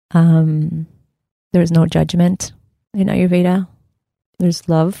 There's no judgment in Ayurveda. There's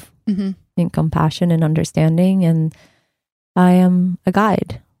love and compassion and understanding, and I am a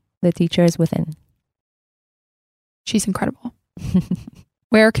guide. The teacher is within. She's incredible.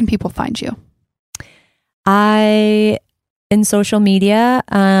 Where can people find you? In social media,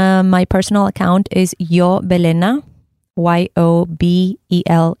 my personal account is Yobelena, Yobelena.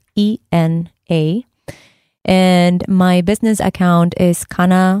 And my business account is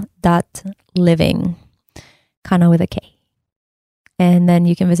kana.living, kana with a K. And then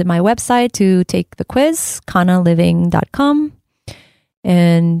you can visit my website to take the quiz, kanaliving.com.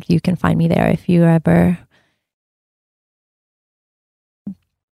 And you can find me there if you're ever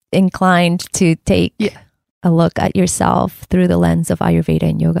inclined to take a look at yourself through the lens of Ayurveda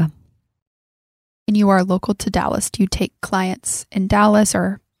and yoga. And you are local to Dallas. Do you take clients in Dallas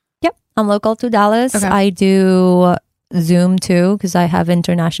or? Yep, I'm local to Dallas. Okay. I do Zoom too, because I have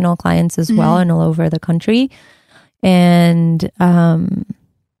international clients as well and all over the country. And there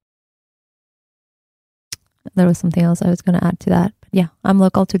was something else I was going to add to that. But yeah, I'm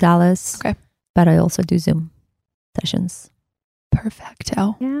local to Dallas. Okay. But I also do Zoom sessions.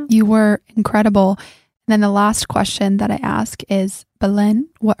 Perfecto. Yeah. You were incredible. And then the last question that I ask is, Belen,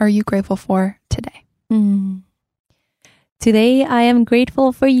 what are you grateful for today? Today, I am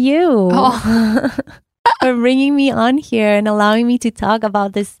grateful for you for bringing me on here and allowing me to talk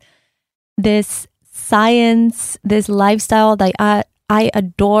about this science, this lifestyle that I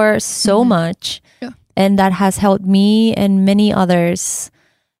adore so much, and that has helped me and many others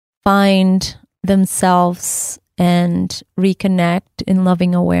find themselves and reconnect in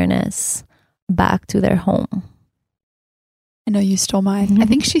loving awareness back to their home. I know you stole mine. I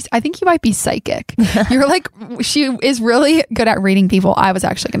think you might be psychic. You're like, she is really good at reading people. I was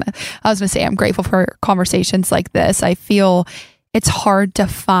gonna say, I'm grateful for conversations like this. I feel it's hard to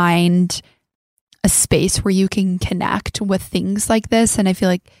find a space where you can connect with things like this. And I feel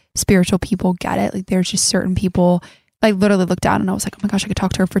like spiritual people get it. Like there's just certain people, I literally looked down and I was like, oh my gosh, I could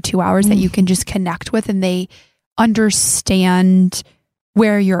talk to her for 2 hours that you can just connect with, and they understand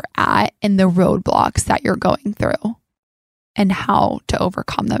where you're at and the roadblocks that you're going through and how to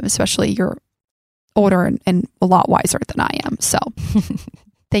overcome them, especially you're older and a lot wiser than I am. So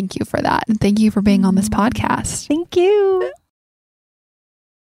thank you for that. And thank you for being on this podcast. Thank you.